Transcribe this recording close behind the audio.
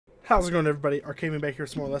How's it going, everybody? Arcade back here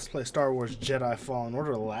with some more Let's Play Star Wars Jedi Fallen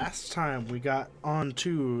Order. Last time we got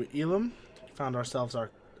onto Elam, found ourselves our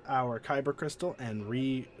Kyber crystal, and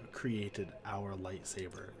recreated our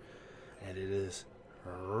lightsaber. And it is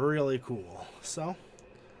really cool. So,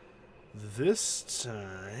 this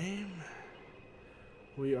time,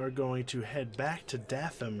 we are going to head back to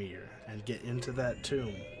Dathomir and get into that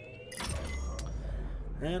tomb.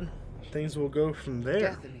 And things will go from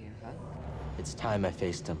there. Dathomir, huh? It's time I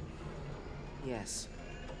faced him. Yes.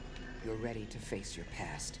 You're ready to face your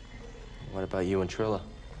past. What about you and Trilla?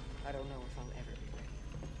 I don't know if I'll ever be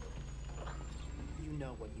ready. You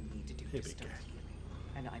know what you need to do to start healing,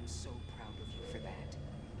 and I'm so proud of you for that.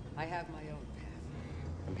 I have my own path.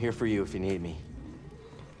 I'm here for you if you need me.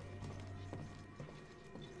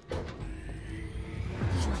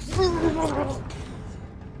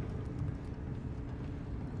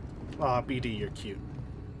 Aw, BD, you're cute.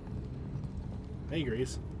 Hey,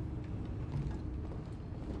 Grease.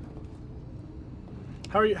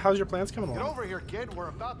 How's your plans coming along? Get over here, kid. We're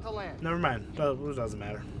about to land. Never mind. It doesn't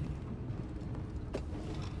matter.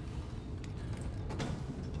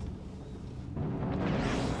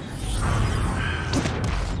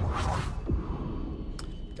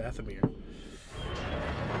 Dathomir.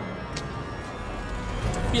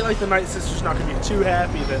 I feel like the Night Sister's not going to be too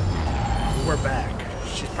happy that we're back.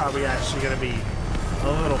 She's probably actually going to be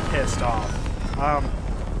a little pissed off.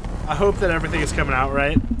 I hope that everything is coming out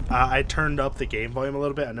right. I turned up the game volume a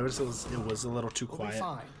little bit. I noticed it was a little too quiet.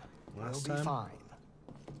 We'll be fine. Last We'll be time.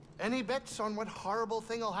 fine. Any bets on what horrible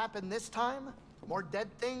thing will happen this time? More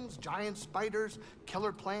dead things, giant spiders,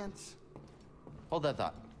 killer plants? Hold that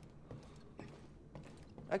thought.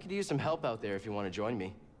 I could use some help out there if you want to join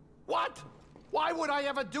me. What? Why would I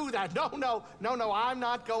ever do that? No, I'm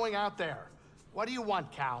not going out there. What do you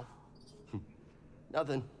want, Cal?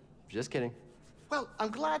 Nothing. Just kidding. Well,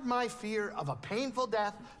 I'm glad my fear of a painful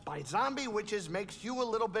death by zombie witches makes you a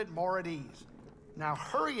little bit more at ease. Now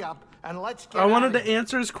hurry up and let's get I wanted out to of here.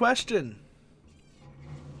 answer his question.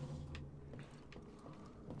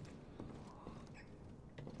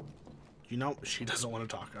 You know, she doesn't want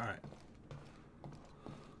to talk. All right.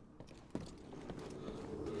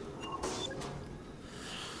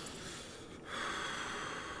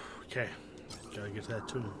 Okay. Gotta get to that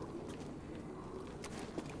tomb.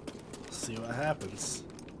 See what happens.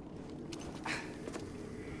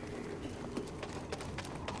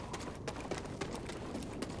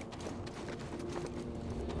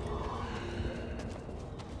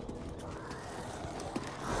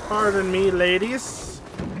 Pardon me, ladies.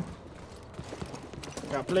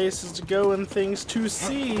 Got places to go and things to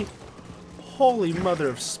see. Holy mother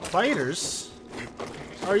of spiders.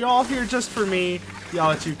 Are y'all here just for me?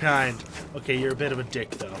 Y'all are too kind. Okay, you're a bit of a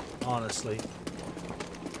dick, though, honestly.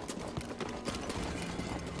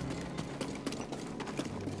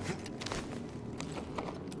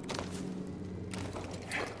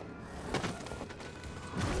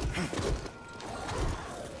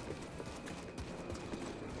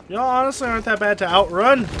 Y'all honestly aren't that bad to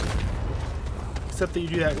outrun. Except that you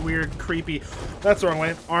do that weird, creepy, that's the wrong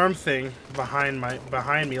way, arm thing behind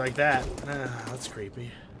me like that. That's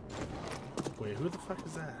creepy. Wait, who the fuck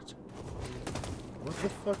is that? What the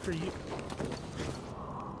fuck are you?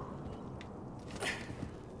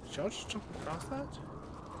 Did y'all just jump across that?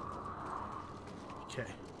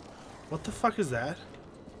 Okay. What the fuck is that?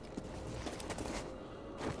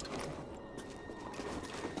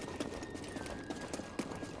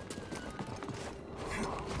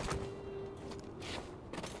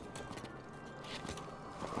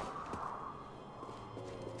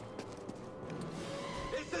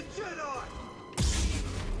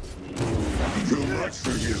 Too much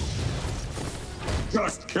for you.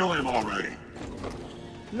 Just kill him already.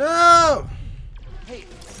 No! Hey,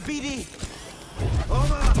 BD!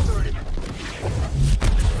 I'm after him.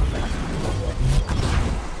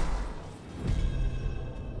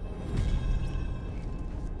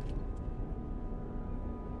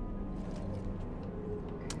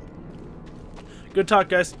 Good talk,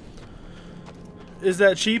 guys. Is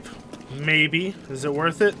that cheap? Maybe. Is it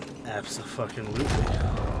worth it? Abso-fucking-lutely.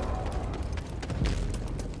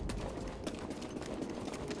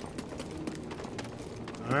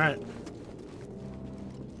 Alright.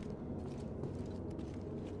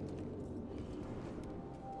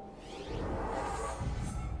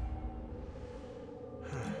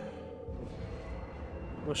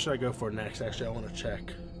 What should I go for next? Actually, I want to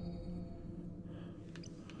check.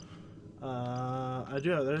 I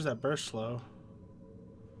do have, there's that burst slow.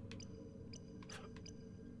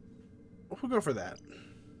 We'll go for that.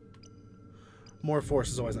 More force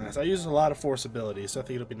is always nice. I use a lot of force abilities, so I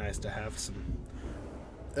think it'll be nice to have some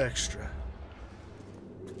extra.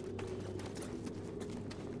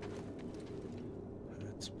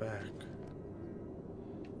 It's back.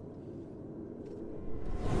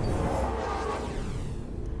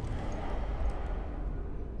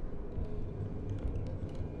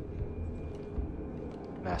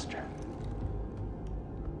 Master.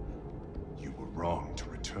 You were wrong to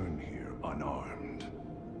return here unarmed.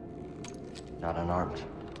 Not unarmed.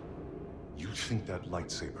 You think that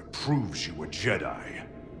lightsaber proves you a Jedi?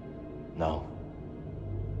 No.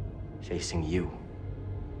 Facing you.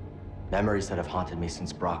 Memories that have haunted me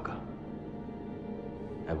since Braca.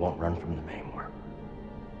 I won't run from them anymore.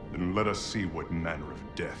 Then let us see what manner of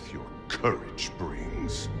death your courage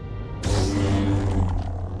brings.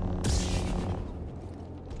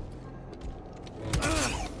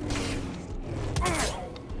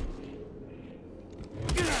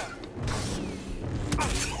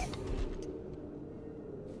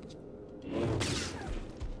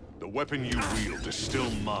 The weapon you wield is still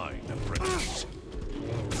mine, apprentice.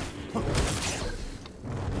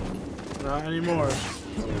 Not anymore.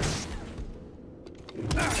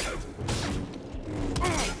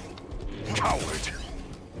 Coward!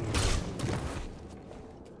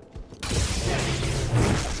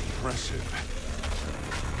 Impressive.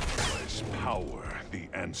 Is power the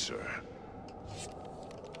answer?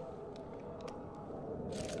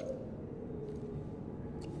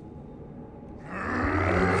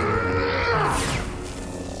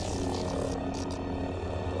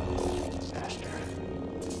 Master.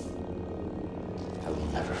 I will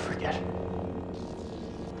never forget.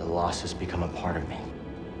 The loss has become a part of me.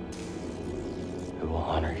 I will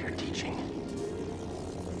honor your teaching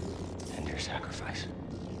and your sacrifice.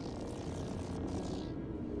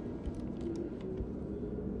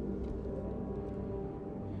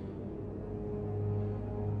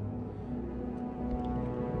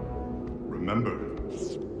 Remember,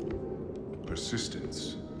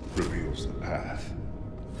 persistence reveals the path.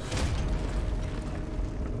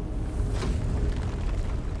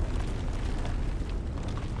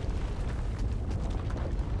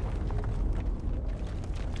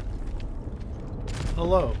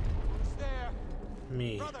 Hello. There.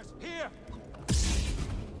 Me. Brothers, here.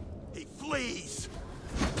 He flees.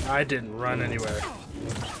 I didn't run anywhere.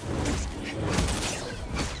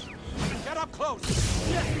 Get up close.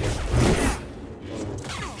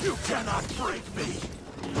 You cannot break me.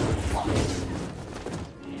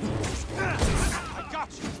 I got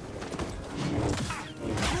you.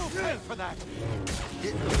 You'll pay for that.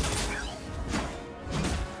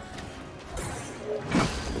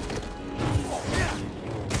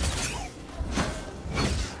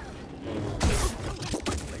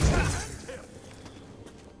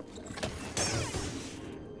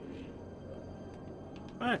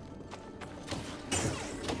 Alright.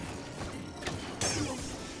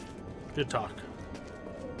 Good talk.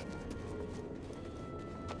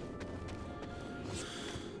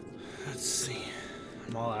 Let's see.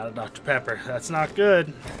 I'm all out of Dr. Pepper. That's not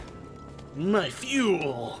good. My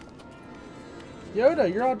fuel.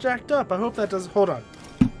 Yoda, you're all jacked up. I hope that doesn't... Hold on.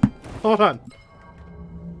 Hold on.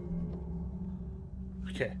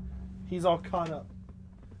 Okay. He's all caught up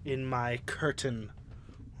in my curtain.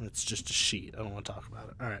 It's just a sheet. I don't want to talk about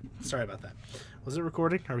it. All right. Sorry about that. Was it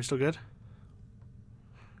recording? Are we still good?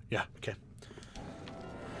 Yeah. Okay.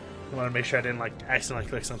 I want to make sure I didn't like accidentally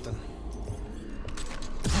click something.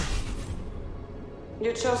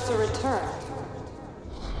 You chose to return.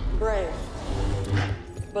 Brave,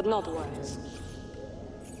 but not wise.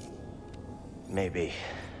 Maybe.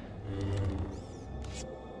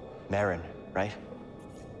 Marin, right?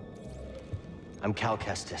 I'm Cal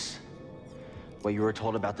Kestis. What you were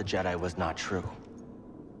told about the Jedi was not true.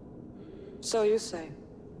 So you say.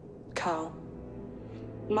 Cal.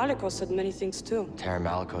 Malicos said many things too. Taron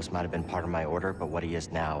Malicos might have been part of my order, but what he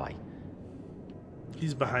is now,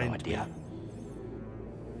 He's no behind idea. me.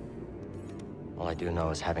 All I do know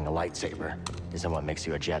is having a lightsaber isn't what makes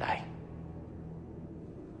you a Jedi.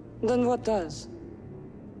 Then what does?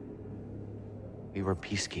 We were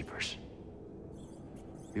peacekeepers.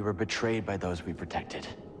 We were betrayed by those we protected.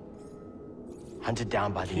 Hunted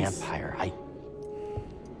down by the Empire.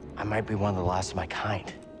 I might be one of the last of my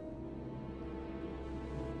kind.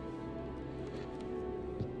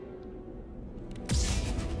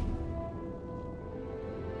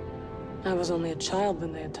 I was only a child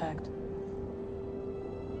when they attacked.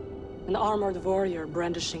 An armored warrior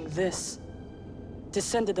brandishing this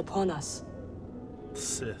descended upon us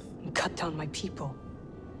Sith. and cut down my people,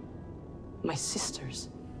 my sisters,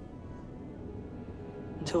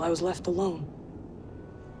 until I was left alone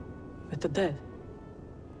with the dead.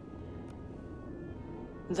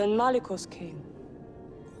 Then Malicos came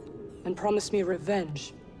and promised me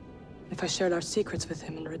revenge if I shared our secrets with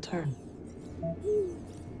him in return.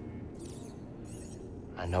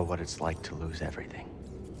 I know what it's like to lose everything.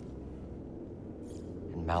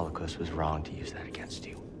 And Malicos was wrong to use that against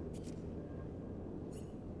you.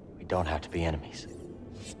 We don't have to be enemies.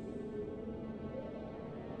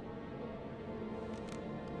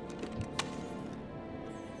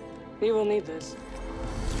 We will need this.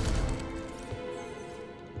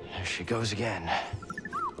 There she goes again.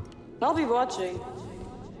 I'll be watching.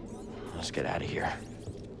 Let's get out of here.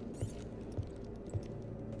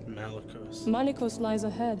 Malicos. Malicos lies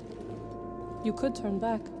ahead. You could turn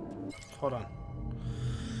back. Hold on.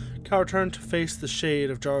 Cal turned to face the shade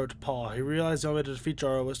of Jaro to Paul. He realized the only way to defeat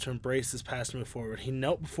Jaro was to embrace his past and move forward. He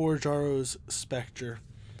knelt before Jaro's specter,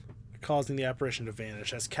 causing the apparition to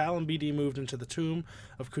vanish. As Cal and BD moved into the tomb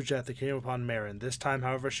of Kujet, they came upon Marin. This time,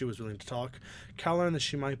 however, she was willing to talk. Cal learned that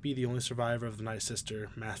she might be the only survivor of the Night Sister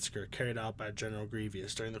massacre carried out by General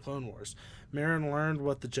Grievous during the Clone Wars. Marin learned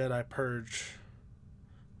about the Jedi Purge,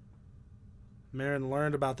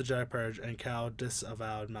 and Cal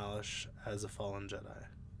disavowed Malish as a fallen Jedi.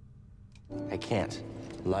 I can't.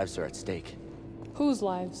 Lives are at stake. Whose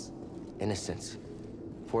lives? Innocents.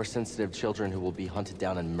 4 sensitive children who will be hunted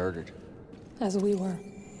down and murdered. As we were.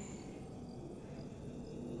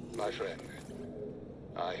 My friend,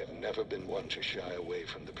 I have never been one to shy away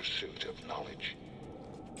from the pursuit of knowledge.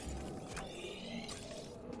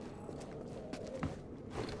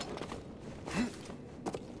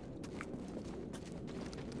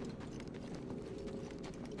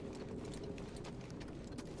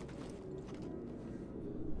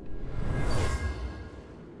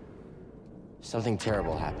 Something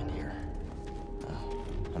terrible happened here.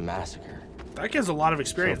 A massacre. That gives a lot of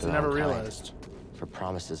experience I Something never unkind. realized. For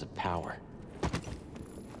promises of power.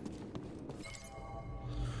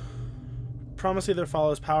 Promise either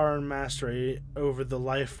follows power and mastery over the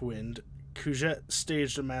life wind. Kujet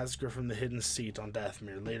staged a massacre from the hidden seat on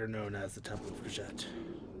Dathomir, later known as the Temple of Kujet.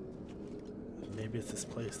 Maybe it's this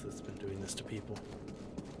place that's been doing this to people.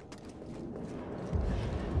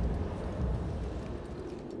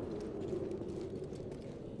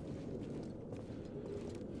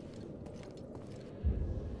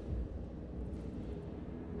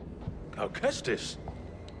 Kestis,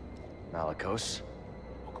 Malicos.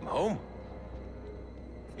 welcome home.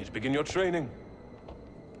 Here to begin your training.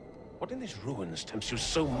 What in these ruins tempts you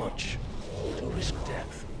so much to risk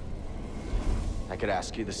death? I could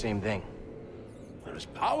ask you the same thing. There is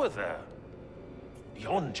power there.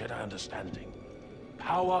 Beyond Jedi understanding.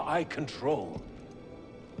 Power I control.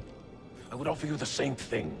 I would offer you the same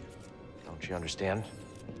thing. Don't you understand?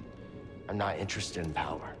 I'm not interested in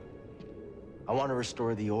power. I want to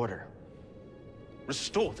restore the Order.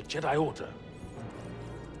 Restore the Jedi Order.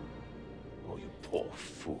 Oh, you poor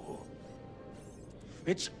fool.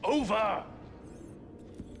 It's over!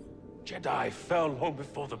 Jedi fell long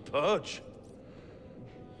before the Purge.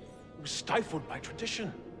 We were stifled by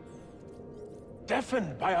tradition.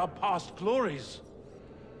 Deafened by our past glories.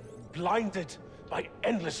 Blinded by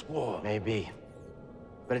endless war. Maybe.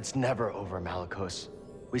 But it's never over, Malicos.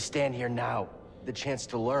 We stand here now, the chance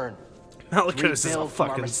to learn. Malicos is a Rebuild from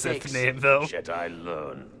our fucking Sith mistakes. name, though. Jedi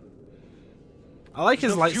learn. I like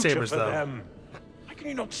his There's no future lightsabers, for though. them. How can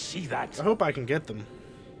you not see that? I hope I can get them.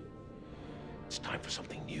 It's time for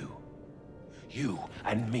something new. You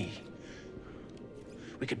and me.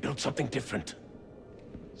 We could build something different.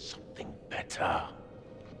 Something better.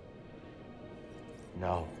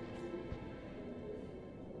 No.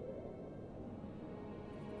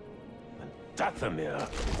 And Dathomir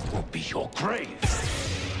will be your grave.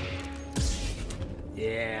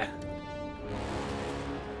 Yeah.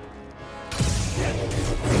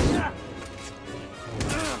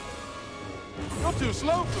 You're too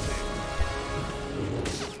slow for me.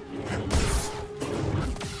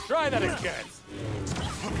 Try that again.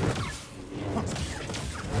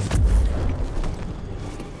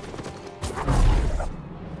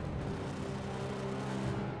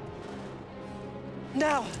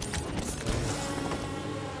 Now!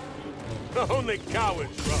 Only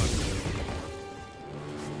cowards run.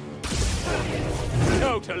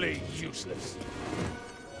 Totally useless.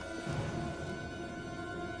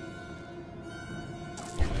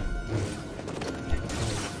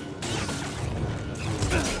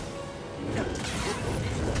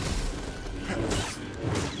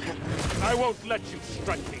 I won't let you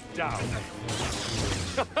strike me down.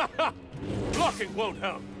 Blocking won't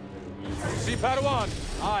help. See, Padawan,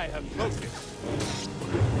 I have focus.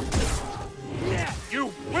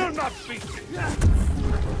 You will not beat me.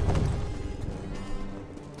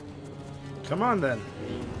 Come on, then.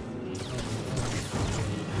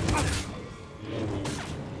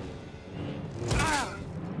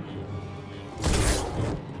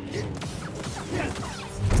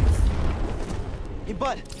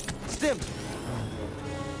 bud. Stim.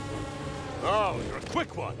 Oh, you're a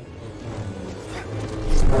quick one.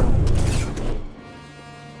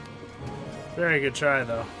 Very good try,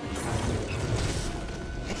 though.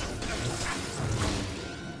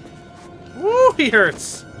 Woo, he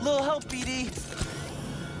hurts. Little help, BD.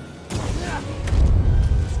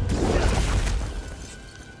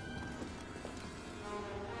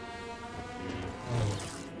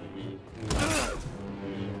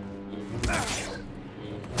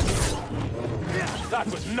 That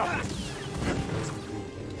was nothing.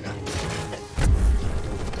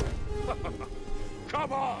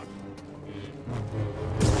 Come on.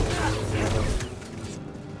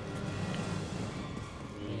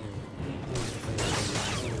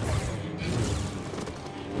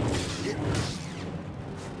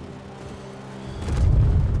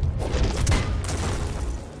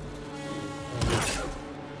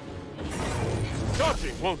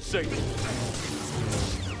 Dodging won't save you.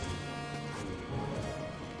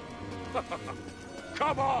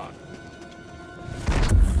 Come on!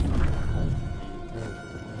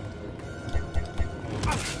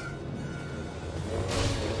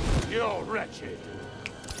 You're wretched.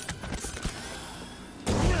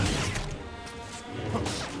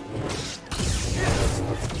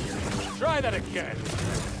 Try that again.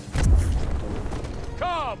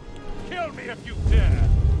 Come! Kill me if you dare!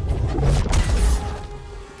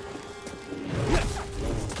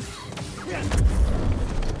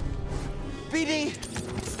 BD!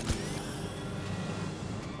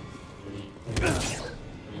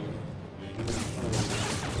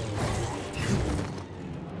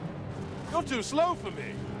 You're too slow for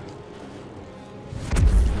me.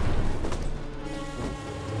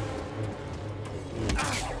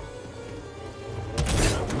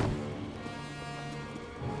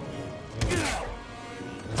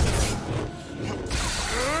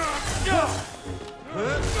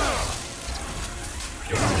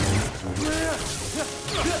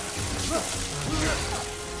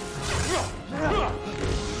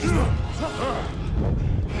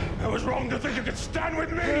 I was wrong to think you could stand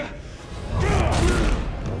with me!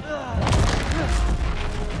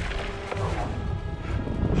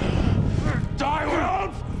 Die,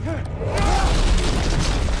 Wolf!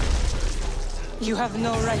 You have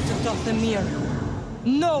no right to Dathomir.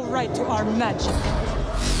 No right to our magic.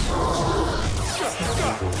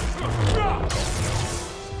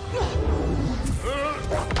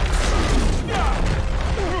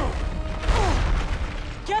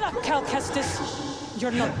 Get up, Cal Kestis.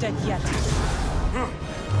 You're not dead yet.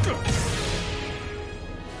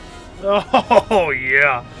 Oh,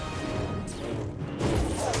 yeah.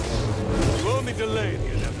 You only delayed the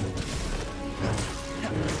inevitable.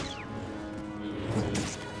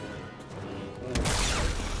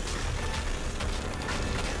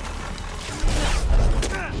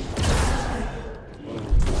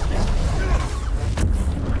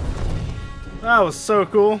 That was so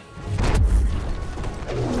cool.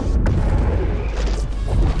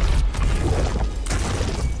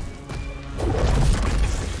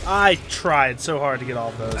 I tried so hard to get all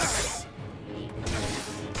of those.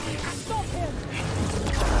 Stop him!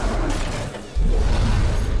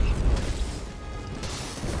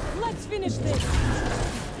 Let's finish this.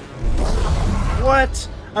 What?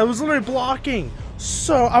 I was literally blocking.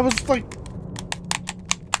 So I was like,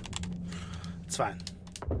 it's fine.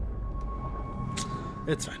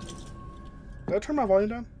 It's fine. Did I turn my volume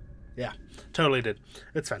down? Yeah, totally did.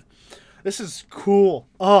 It's fine. This is cool.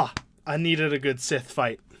 Ah, I needed a good Sith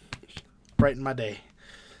fight. Brighten my day.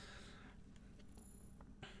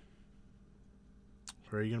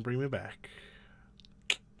 Where are you gonna bring me back?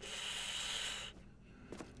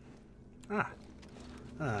 Ah.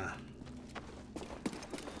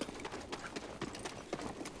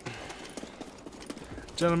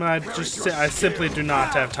 Gentlemen, I simply do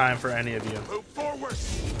not have time for any of you. Move forward.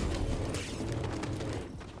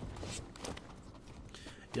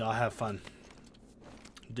 Y'all have fun.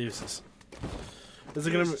 Deuces. Is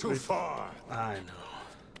it gonna be too far? I know.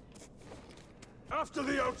 After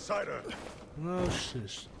the outsider. Oh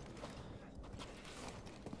shish.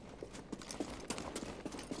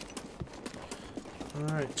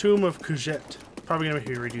 Alright, Tomb of Courgette. Probably gonna make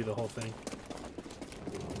me redo the whole thing.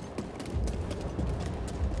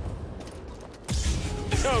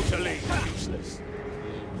 Totally useless.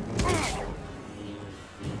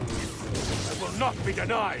 I will not be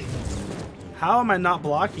denied. How am I not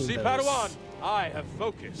blocking See, those? Padawan, I have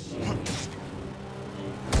focus.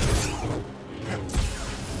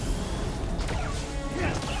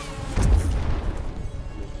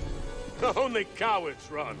 Only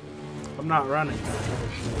cowards run. I'm not running.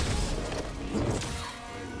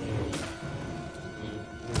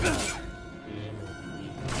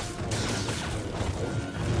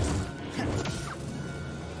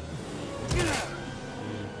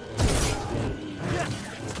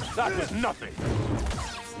 That was nothing.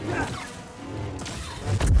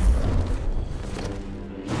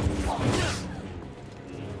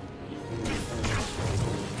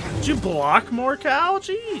 Did you block more, Cal?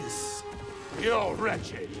 Jeez. You're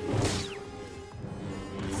wretched.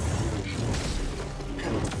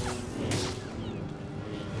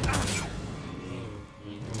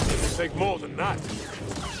 Take more than that.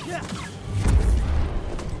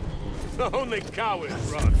 Only cowards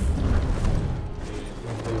run.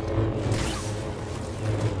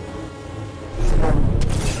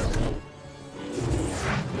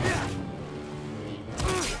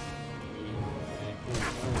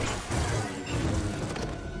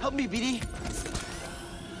 Help me, BD.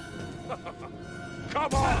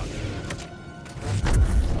 Come on!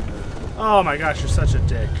 Oh my gosh, you're such a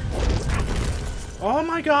dick. Oh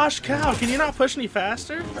my gosh, Cal, can you not push any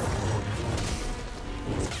faster?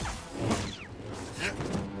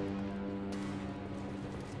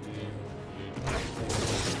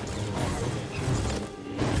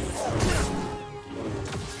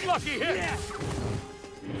 Lucky hit!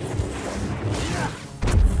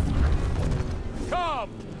 Come!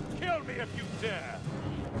 Kill me if you dare!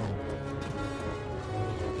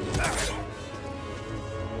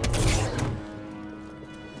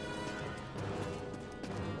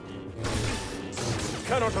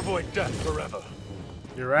 Cannot avoid death forever.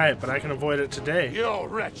 You're right, but I can avoid it today. You're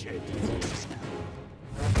wretched.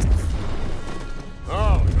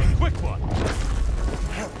 Oh, a quick one.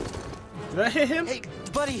 Did that hit him? Hey,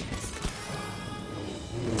 buddy.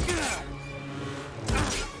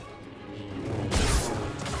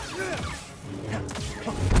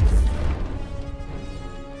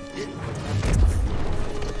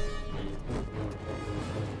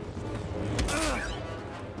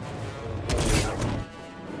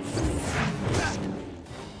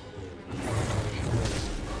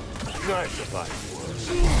 Nice if I was.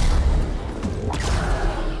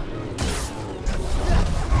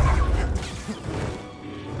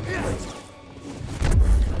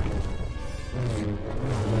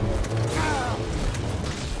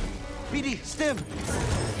 BD, stim.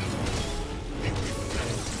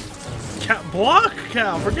 Block,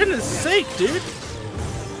 Cal, for goodness sake, dude.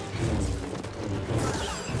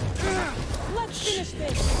 Let's finish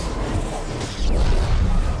this.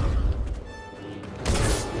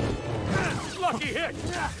 Lucky hit!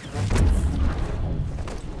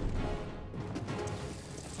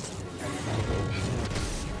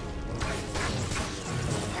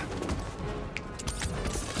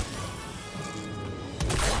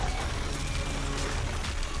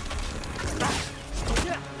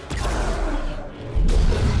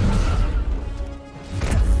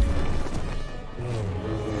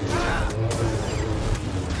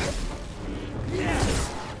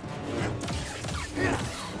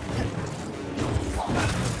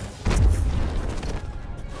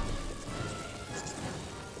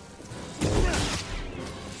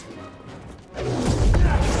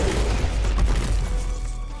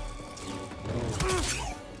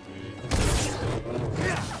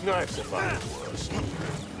 Nice if I was.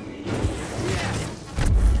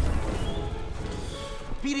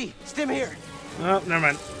 BD, stim here. Oh, never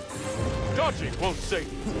mind. Dodging won't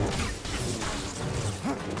save you.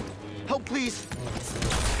 Help, please.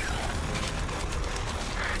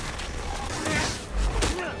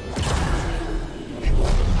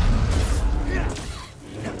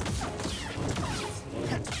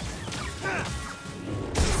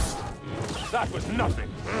 That was nothing.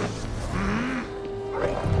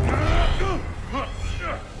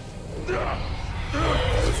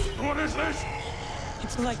 What is this?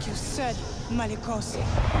 It's like you said, Malicos.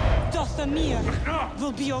 Dathomir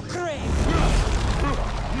will be your grave.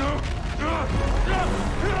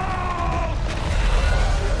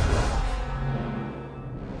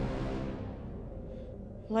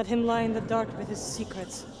 Let him lie in the dark with his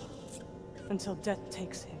secrets until death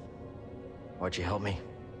takes him. Why'd you help me?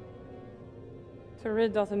 To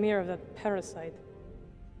rid Dathomir of that parasite.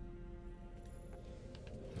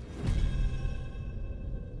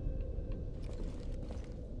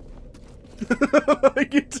 I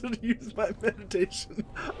get to use my meditation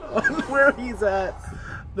on where he's at.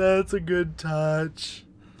 That's a good touch.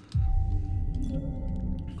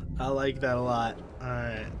 I like that a lot.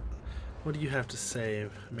 Alright. What do you have to say,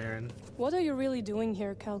 Marin? What are you really doing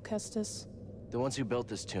here, Cal Kestis? The ones who built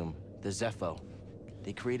this tomb, the Zepho,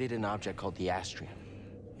 they created an object called the Astrium.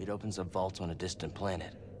 It opens a vault on a distant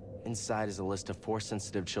planet. Inside is a list of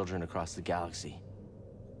Force-sensitive children across the galaxy.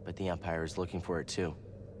 But the Empire is looking for it too.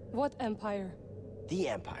 What Empire? The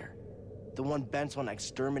Empire. The one bent on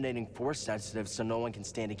exterminating Force-sensitive so no one can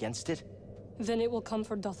stand against it? Then it will come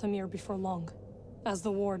for Dathomir before long. as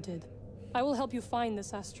the war did. I will help you find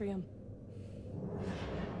this Astrium.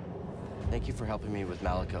 Thank you for helping me with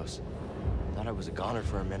Malicos. Thought I was a goner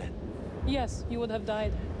for a minute. Yes, you would have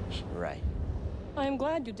died. Right. I am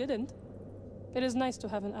glad you didn't. It is nice to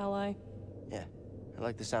have an ally. Yeah, I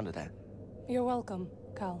like the sound of that. You're welcome,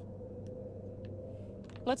 Cal.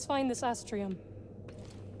 Let's find this Astrium.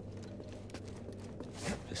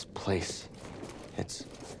 This place, it's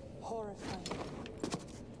horrifying.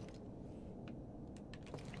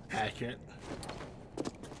 Accurate.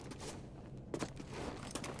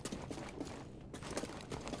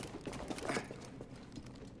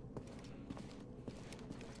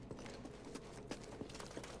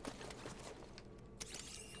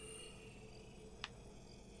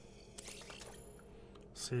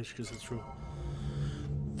 Sage, because it's true.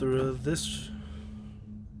 This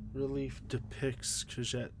relief depicts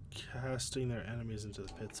Khajiit casting their enemies into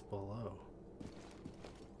the pits below.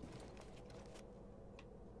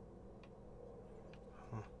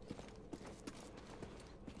 Huh.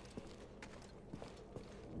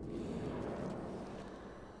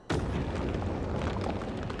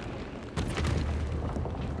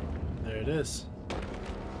 There it is.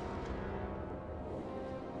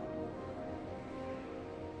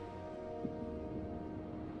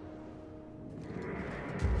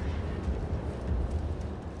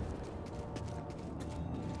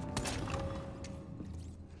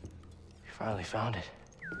 Finally found it.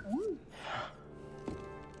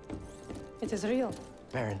 It is real.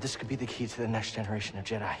 Baron, this could be the key to the next generation of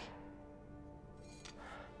Jedi.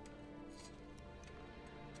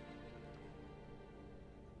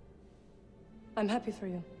 I'm happy for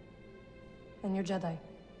you. And your Jedi.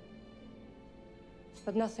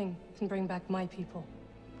 But nothing can bring back my people.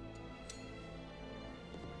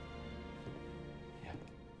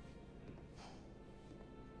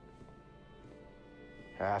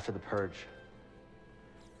 After the Purge,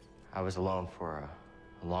 I was alone for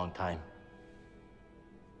a long time.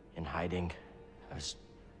 In hiding, I was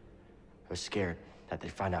scared that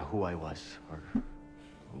they'd find out who I was, or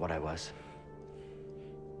what I was.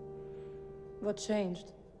 What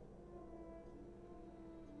changed?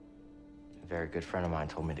 A very good friend of mine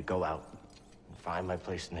told me to go out and find my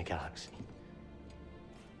place in the galaxy.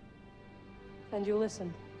 And you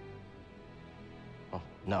listened? Well,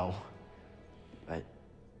 no. But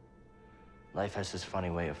life has this funny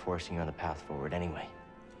way of forcing you on the path forward anyway.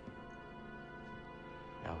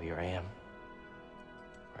 Now here I am.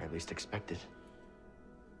 Or at least expected.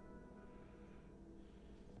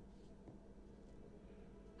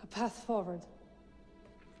 A path forward.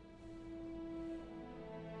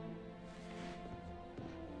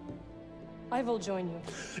 I will join you.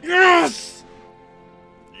 Yes!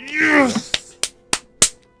 Yes!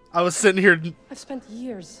 I was sitting here. I've spent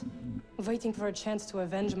years waiting for a chance to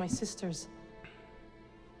avenge my sisters.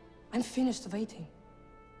 I'm finished waiting.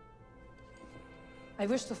 I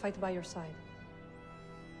wish to fight by your side.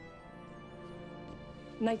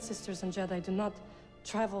 Night Sisters and Jedi do not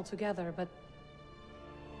travel together, but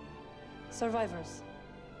survivors.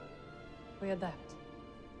 We adapt.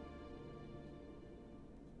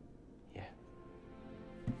 Yeah.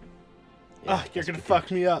 Ah, you're gonna fuck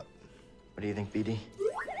me up. What do you think, BD?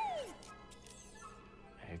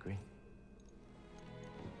 I agree.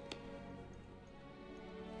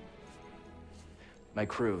 My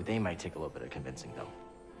crew, they might take a little bit of convincing, though.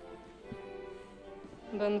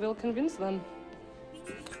 Then we'll convince them.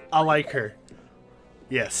 I like her.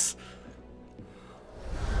 Yes.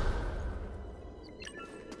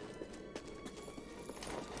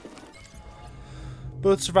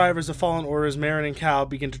 Both survivors of Fallen Orders, Marin and Cal,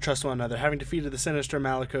 begin to trust one another. Having defeated the sinister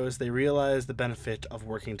Malicos, they realize the benefit of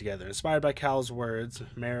working together. Inspired by Cal's words,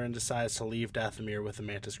 Marin decides to leave Dathomir with the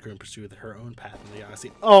Mantis crew and pursue her own path in the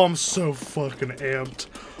galaxy. Oh, I'm so fucking amped.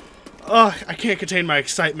 I can't contain my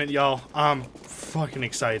excitement, y'all. I'm fucking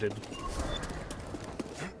excited.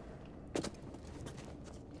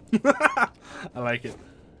 I like it.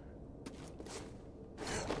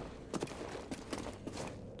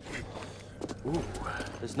 Ooh,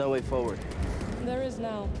 there's no way forward. There is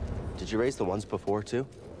now. Did you raise the ones before, too?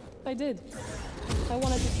 I did. I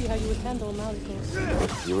wanted to see how you would handle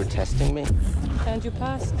Malicos. You were testing me? And you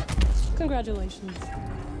passed. Congratulations.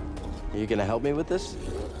 Are you gonna help me with this?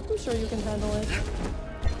 I'm sure you can handle it.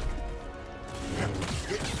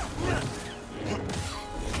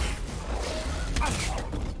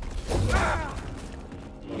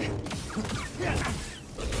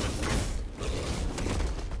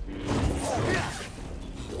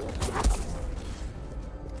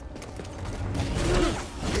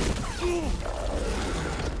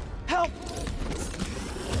 Help!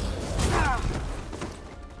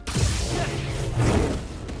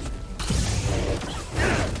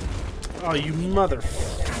 Oh, you mother...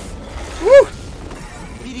 Woo!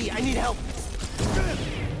 BD, I need help.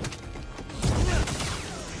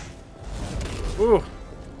 Ooh.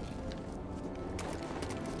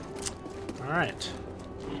 Alright.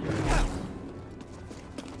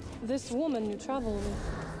 This woman you travel with,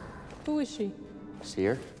 who is she? See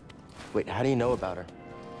her? Wait, how do you know about her?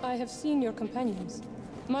 I have seen your companions.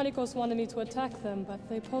 Malicos wanted me to attack them, but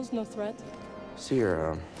they posed no threat. See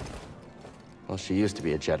her, well, she used to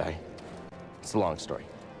be a Jedi. It's a long story.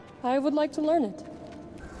 I would like to learn it.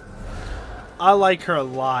 I like her a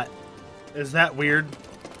lot. Is that weird?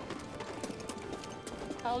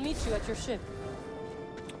 I'll meet you at your ship.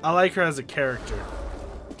 I like her as a character.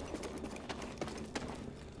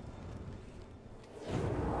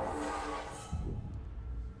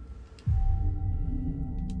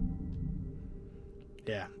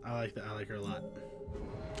 Yeah, I like that. I like her a lot.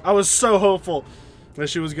 I was so hopeful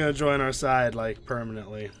that she was gonna join our side, like,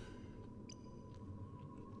 permanently.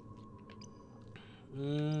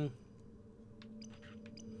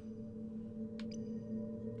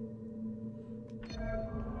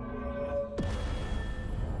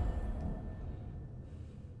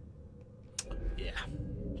 Yeah,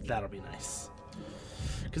 that'll be nice.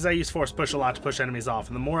 Because I use force push a lot to push enemies off,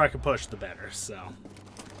 and the more I can push, the better, so.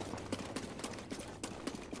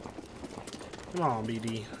 Come on,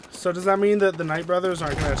 BD. So does that mean that the Night Brothers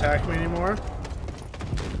aren't going to attack me anymore?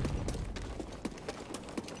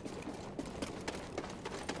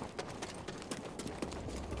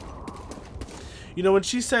 You know, when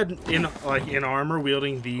she said in armor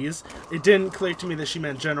wielding these, it didn't click to me that she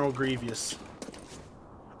meant General Grievous.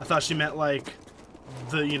 I thought she meant like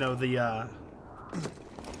the, you know, the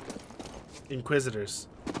Inquisitors.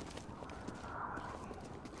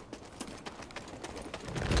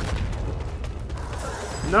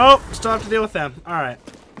 Nope, still have to deal with them. Alright.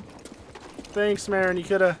 Thanks, Marin. You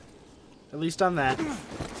could have at least done that.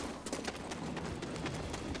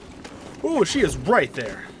 Ooh, she is right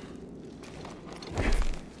there.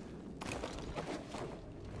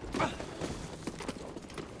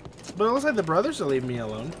 But it looks like the brothers are leaving me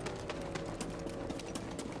alone.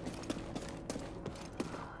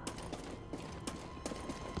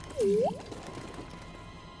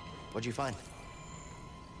 What'd you find?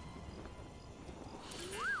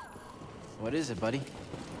 What is it, buddy?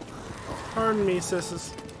 Pardon me,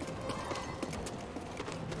 sisses.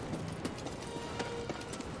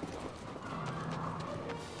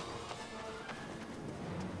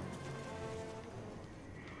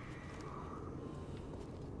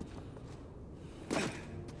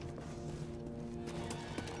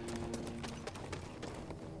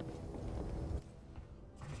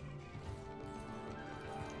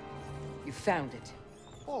 You found it.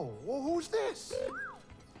 Oh, well, who's this?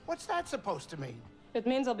 What's that supposed to mean? It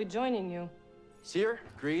means I'll be joining you. See her,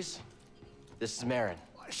 Grease? This is Marin.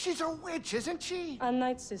 She's a witch, isn't she? A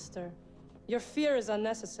Night Sister. Your fear is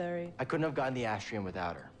unnecessary. I couldn't have gotten the Astrium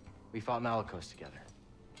without her. We fought Malicos together.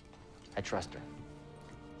 I trust her.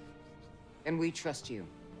 And we trust you.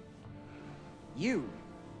 You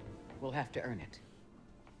will have to earn it.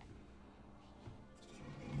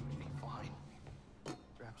 Fine.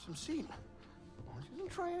 Grab some seat. She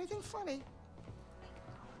didn't try anything funny.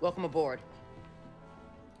 Welcome aboard.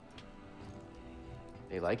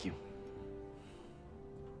 They like you.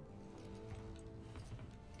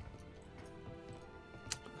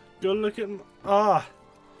 Go look at him. Ah.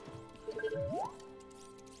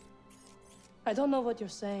 I don't know what you're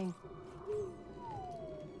saying.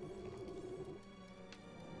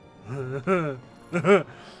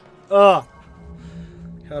 Ah.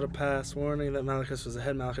 Cal to pass. Warning that Malicos was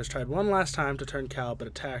ahead. Malicos tried one last time to turn Cal, but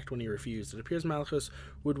attacked when he refused. It appears Malicos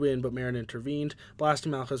would win, but Marin intervened,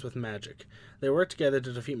 blasting Malicos with magic. They worked together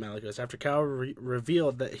to defeat Malicos. After Cal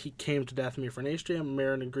revealed that he came to Dathomir for an Astrium,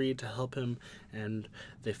 Marin agreed to help him, and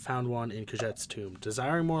they found one in Khajet's tomb.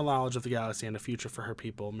 Desiring more knowledge of the galaxy and a future for her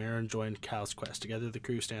people, Marin joined Cal's quest. Together, the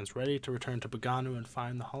crew stands ready to return to Boganu and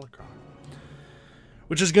find the holocron.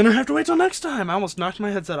 Which is gonna have to wait till next time. I almost knocked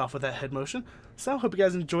my headset off with that head motion. So, hope you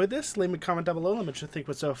guys enjoyed this. Leave me a comment down below. Let me know what you think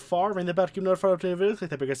of it so far. Ring the bell to keep notified of updated videos. Click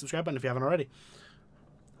that big subscribe button if you haven't already.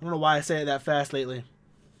 I don't know why I say it that fast lately.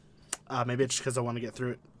 Maybe it's just because I want to get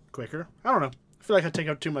through it quicker. I don't know. I feel like I take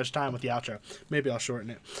up too much time with the outro. Maybe I'll shorten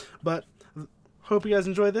it. But, hope you guys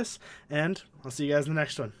enjoyed this. And I'll see you guys in the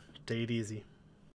next one. Take it easy.